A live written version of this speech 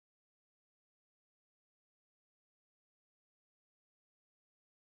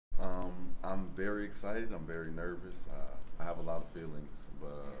I'm very excited. I'm very nervous. I have a lot of feelings,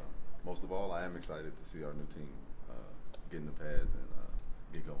 but most of all, I am excited to see our new team get in the pads and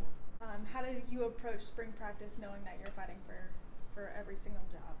get going. How did you approach spring practice knowing that you're fighting for every single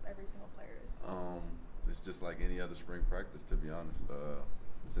job, every single player? It's just like any other spring practice, to be honest.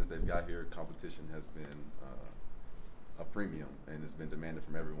 Since they've got here, competition has been a premium, and it's been demanded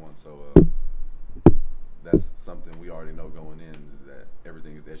from everyone. So that's something we already know going in, is that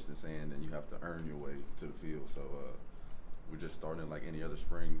everything is etched in sand, and you have to earn your way to the field. So we're just starting like any other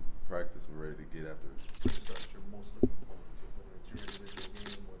spring practice. We're ready to get after it. What is you're most looking forward to, whether it's your individual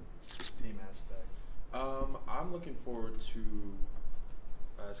game or team aspect? I'm looking forward to,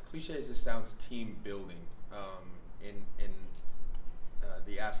 as cliche as this sounds, team building in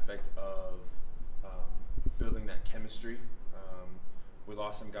the aspect of building that chemistry. We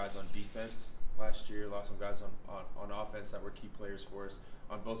lost some guys on defense last year, lost some guys on offense that were key players for us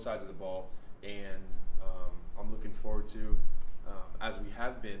on both sides of the ball, and I'm looking forward to, as we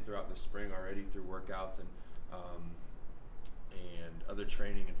have been throughout the spring already through workouts and other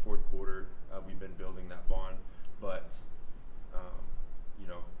training in fourth quarter, we've been building that bond, but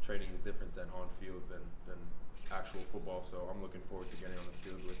training is different than on field than actual football, so I'm looking forward to getting on the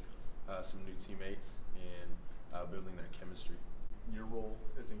field with some new teammates and building that chemistry. Your role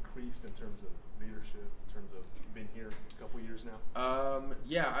has increased in terms of leadership, in terms of being here a couple years now?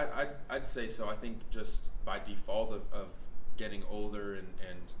 Yeah, I'd say so. I think just by default of getting older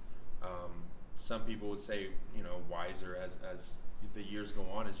and some people would say, wiser as the years go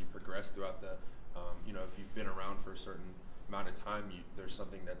on, as you progress throughout the, if you've been around for a certain amount of time, there's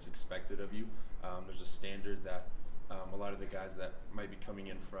something that's expected of you. There's a standard that a lot of the guys that might be coming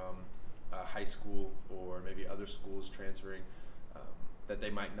in from high school or maybe other schools transferring, that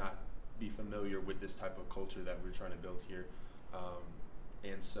they might not be familiar with this type of culture that we're trying to build here.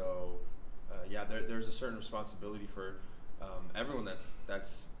 And so, there's a certain responsibility for everyone that's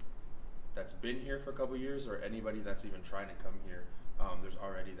been here for a couple years, or anybody that's even trying to come here. There's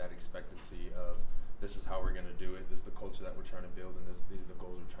already that expectancy of, this is how we're going to do it, this is the culture that we're trying to build, and these are the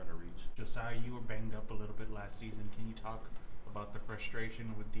goals we're trying to reach. Josiah, you were banged up a little bit last season. Can you talk about the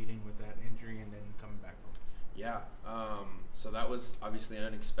frustration with dealing with that injury and then coming back from it? Yeah, so that was obviously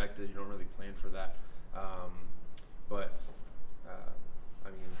unexpected. You don't really plan for that. But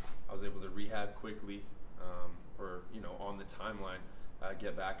I was able to rehab quickly, on the timeline,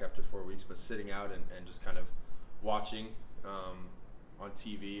 get back after 4 weeks, but sitting out and just kind of watching on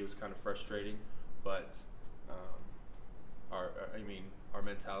TV, it was kind of frustrating. But our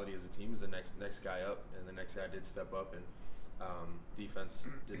mentality as a team is the next guy up, and the next guy did step up, and defense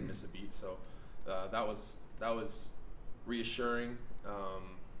didn't miss a beat. So that was reassuring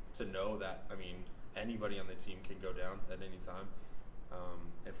to know that, anybody on the team can go down at any time,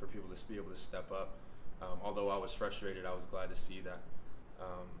 and for people to be able to step up. Although I was frustrated, I was glad to see that.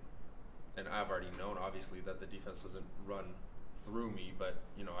 And I've already known, obviously, that the defense doesn't run through me, but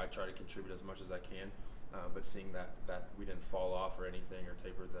I try to contribute as much as I can. But seeing that we didn't fall off or anything or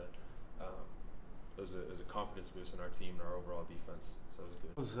taper, it was a confidence boost in our team and our overall defense. So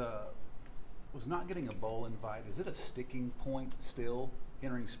it was good. Was not getting a bowl invite, is it a sticking point still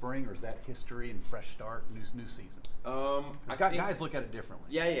entering spring, or is that history and fresh start, new season? Guys look at it differently.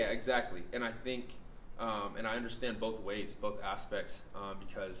 Yeah, exactly. And I think, and I understand both ways, both aspects,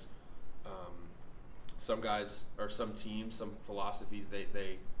 because some guys or some teams, some philosophies, they're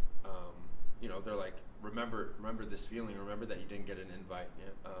like, remember this feeling, remember that you didn't get an invite.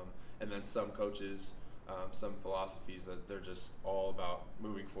 And then some coaches, some philosophies that they're just all about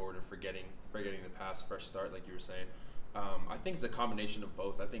moving forward and forgetting the past, fresh start, like you were saying. I think it's a combination of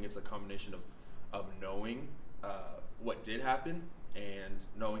both. I think it's a combination of knowing what did happen and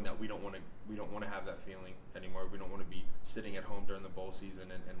knowing that we don't want to have that feeling anymore. We don't want to be sitting at home during the bowl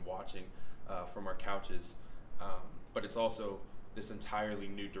season and watching from our couches. But it's also this entirely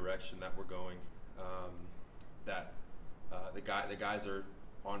new direction that we're going. That the guys are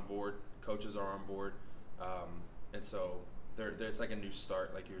on board, coaches are on board, and so it's like a new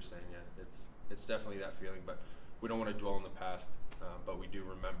start, like you were saying. Yeah, it's definitely that feeling, but we don't want to dwell on the past, but we do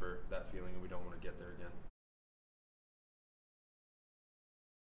remember that feeling, and we don't want to get there again.